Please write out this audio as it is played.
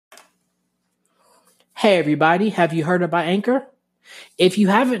Hey everybody, have you heard about Anchor? If you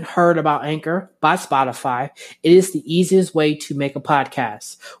haven't heard about Anchor by Spotify, it is the easiest way to make a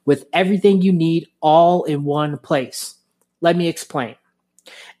podcast with everything you need all in one place. Let me explain.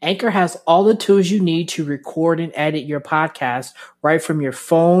 Anchor has all the tools you need to record and edit your podcast right from your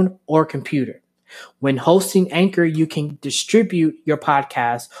phone or computer. When hosting Anchor, you can distribute your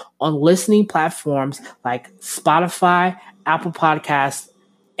podcast on listening platforms like Spotify, Apple Podcasts,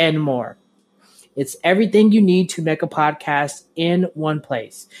 and more. It's everything you need to make a podcast in one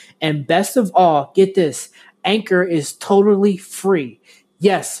place. And best of all, get this, Anchor is totally free.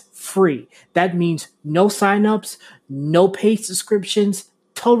 Yes, free. That means no signups, no paid subscriptions,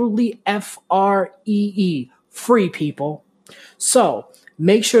 totally free, free people. So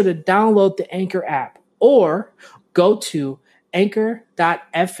make sure to download the Anchor app or go to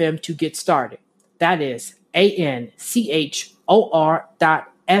anchor.fm to get started. That is ANCHOR.FM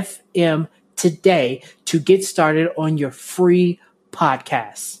today to get started on your free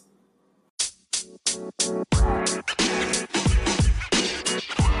podcast.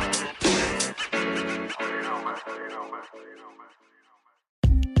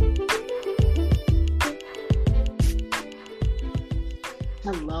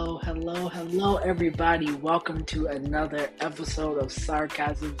 Hello, everybody. Welcome to another episode of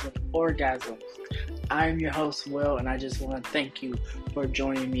Sarcasms and Orgasms. I'm your host, Will, and I just want to thank you for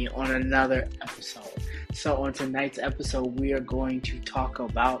joining me on another episode. So on tonight's episode, we are going to talk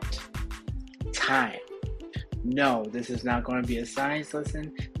about time. No, this is not going to be a science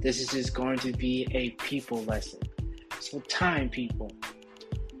lesson. This is just going to be a people lesson. So time, people.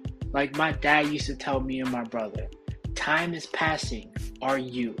 Like my dad used to tell me and my brother, time is passing. Are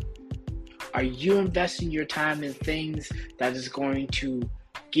you? Are you investing your time in things that is going to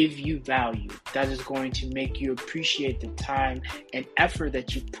give you value, that is going to make you appreciate the time and effort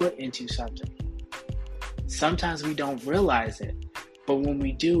that you put into something? Sometimes we don't realize it, but when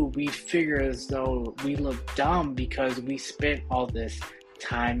we do, we figure as though we look dumb because we spent all this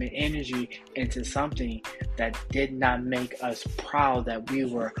time and energy into something that did not make us proud that we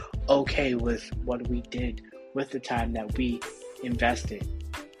were okay with what we did with the time that we invested.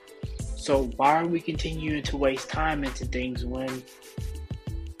 So why are we continuing to waste time into things when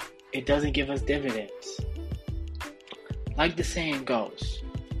it doesn't give us dividends? Like the saying goes,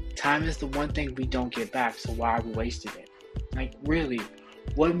 time is the one thing we don't get back, so why are we wasting it? Like really,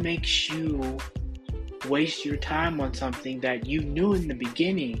 what makes you waste your time on something that you knew in the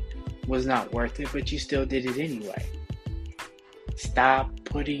beginning was not worth it, but you still did it anyway? Stop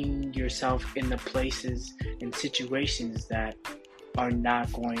putting yourself in the places and situations that are not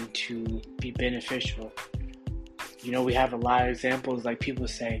going to be beneficial. You know, we have a lot of examples like people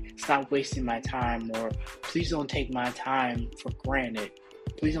say, stop wasting my time, or please don't take my time for granted.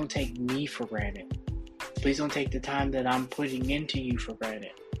 Please don't take me for granted. Please don't take the time that I'm putting into you for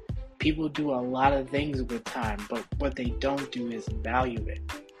granted. People do a lot of things with time, but what they don't do is value it.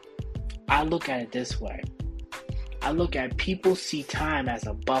 I look at it this way. I look at people see time as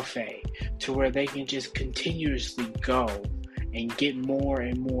a buffet to where they can just continuously go and get more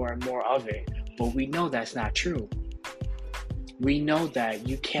and more and more of it. But we know that's not true. We know that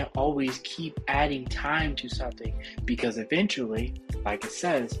you can't always keep adding time to something because eventually, like it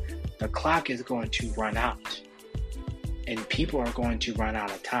says, the clock is going to run out and people are going to run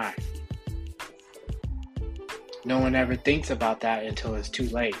out of time. No one ever thinks about that until it's too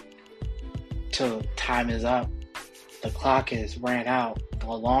late. Till time is up, the clock is ran out, the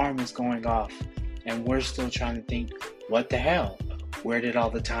alarm is going off, and we're still trying to think, what the hell? Where did all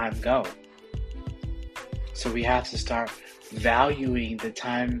the time go? So we have to start valuing the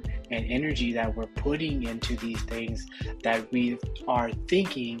time and energy that we're putting into these things that we are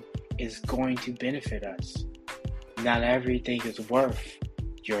thinking is going to benefit us. Not everything is worth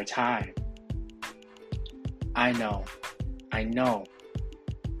your time. I know.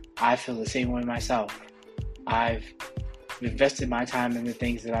 I feel the same way myself. I've invested my time in the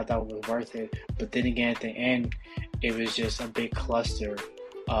things that I thought was worth it, but then again, at the end, it was just a big cluster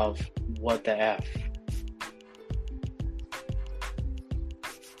of what the F.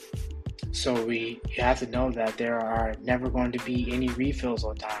 So you have to know that there are never going to be any refills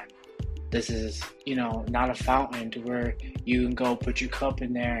on time. This is, not a fountain to where you can go put your cup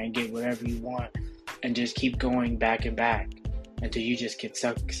in there and get whatever you want and just keep going back and back until you just get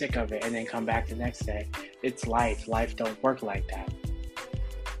sick of it and then come back the next day. It's life. Life don't work like that.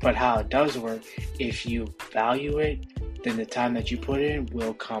 But how it does work, if you value it, then the time that you put in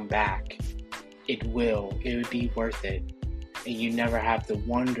will come back. It will. It would be worth it. And you never have to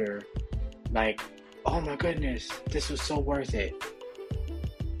wonder, like, oh my goodness, this was so worth it.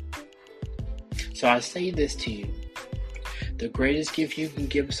 So I say this to you. The greatest gift you can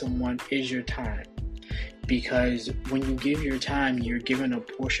give someone is your time. Because when you give your time, you're giving a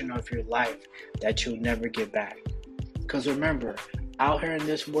portion of your life that you'll never get back. Because remember, out here in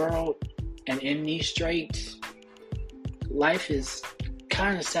this world and in these streets, life is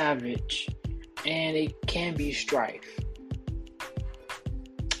kind of savage and it can be strife.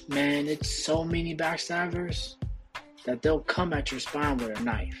 Man, it's so many backstabbers that they'll come at your spine with a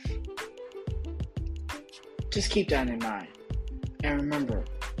knife. Just keep that in mind. And remember,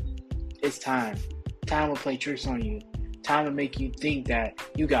 it's time. Time will play tricks on you. Time will make you think that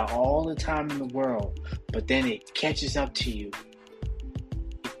you got all the time in the world, but then it catches up to you.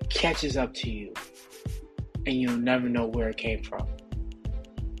 It catches up to you, and you'll never know where it came from.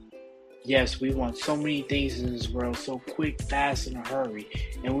 Yes, we want so many things in this world so quick, fast, in a hurry,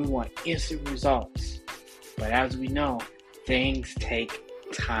 and we want instant results. But as we know, things take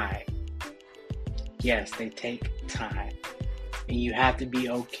time. Yes, they take time. And you have to be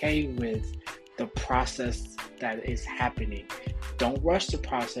okay with the process that is happening. Don't rush the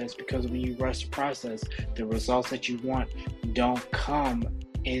process, because when you rush the process, the results that you want don't come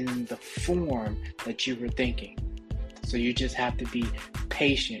in the form that you were thinking. So you just have to be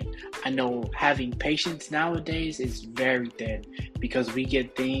patient. I know having patience nowadays is very thin, because we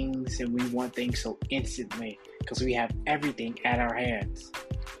get things and we want things so instantly, because we have everything at our hands.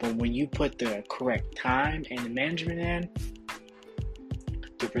 But when you put the correct time and the management in,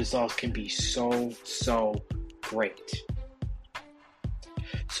 the results can be so great.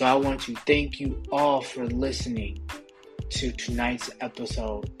 So I want to thank you all for listening to tonight's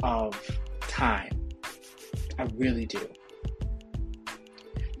episode of Time. I really do.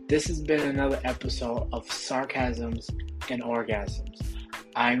 This has been another episode of Sarcasms and Orgasms.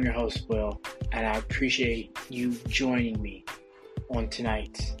 I'm your host, Will, and I appreciate you joining me on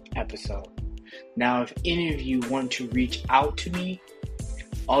tonight's episode. Now, if any of you want to reach out to me,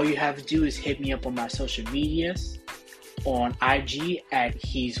 all you have to do is hit me up on my social medias, on IG at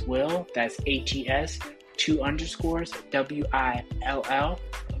He's Will, that's HES, 2_, WILL,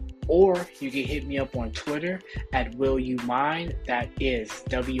 or you can hit me up on Twitter at Will You Mind, that is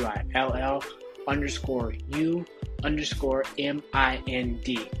WILL_U_MIND.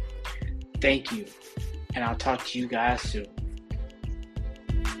 Thank you, and I'll talk to you guys soon.